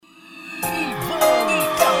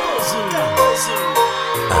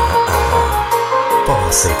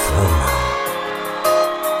sem fama.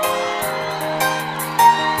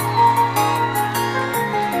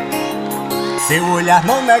 Seu olhar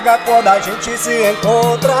não nega quando a gente se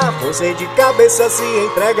encontra. Você de cabeça se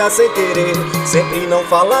entrega sem querer. Sempre não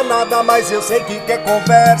fala nada, mas eu sei que quer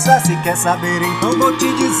conversa. Se quer saber, então vou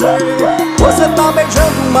te dizer. Você tá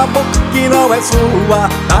beijando uma boca que não é sua,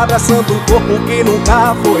 tá abraçando um corpo que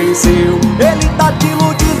nunca foi seu. Ele tá te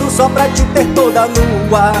iludindo só pra te ter toda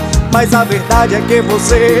nua, mas a verdade é que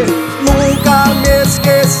você nunca me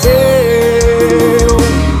esqueceu.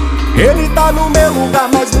 Ele tá no meu lugar,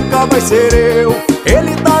 mas nunca vai ser eu.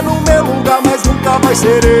 Ele tá no meu lugar, mas nunca vai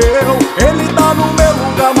ser eu. Ele tá no meu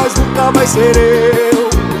lugar, mas nunca vai ser eu,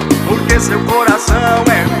 porque seu coração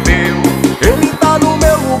é meu. Ele tá no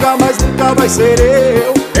meu lugar, mas nunca vai ser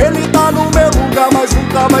eu. Ele tá no meu lugar, mas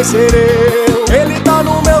nunca vai ser eu. Ele tá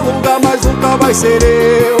no meu lugar, mas nunca vai ser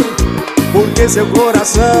eu, porque seu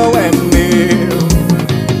coração é meu.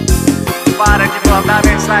 Para de mandar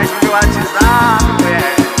mensagem no WhatsApp,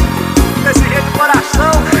 desse jeito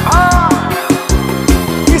coração,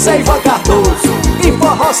 Isso aí vai Cardoso e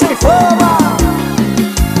Forró sem fama.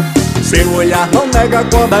 Seu olhar não nega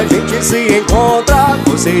quando a gente se encontra.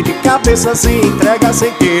 Você de cabeça se entrega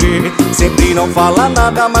sem querer. Sempre não fala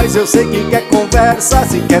nada, mas eu sei que quer conversa.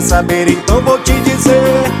 Se quer saber, então vou te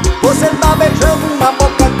dizer. Você tá beijando uma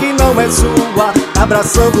boca que não é sua, tá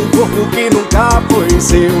abraçando um corpo que nunca foi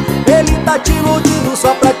seu. Ele tá te iludindo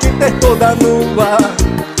só pra te ter toda nua,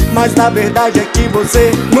 mas na verdade é que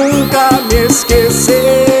você nunca me esqueceu.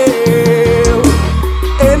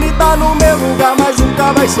 Ele tá no meu lugar, mas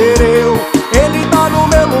nunca vai ser eu. Ele tá no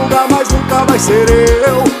meu lugar, mas nunca vai ser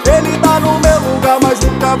eu. Ele tá no meu lugar, mas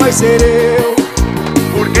nunca vai ser eu,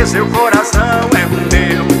 porque seu coração é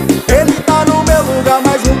meu. Ele tá no meu lugar,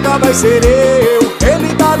 mas nunca vai ser eu.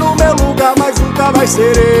 Ele tá no meu lugar, mas nunca vai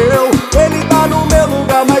ser eu. Ele tá no meu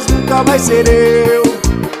lugar, mas nunca vai ser eu,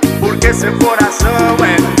 porque seu coração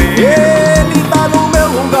é meu. Ele tá no meu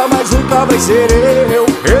lugar, mas nunca vai ser eu.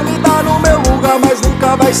 Ele tá no meu lugar, mas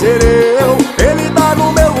nunca vai ser eu. Ele tá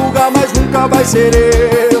no meu lugar, mas nunca vai ser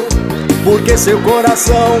eu, porque seu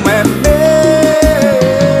coração é meu.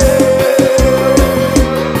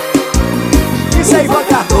 Isso aí vai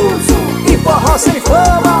Cardoso e Forró sem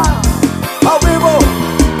fama. Ao vivo,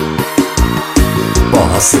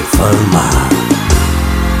 Forró sem fama.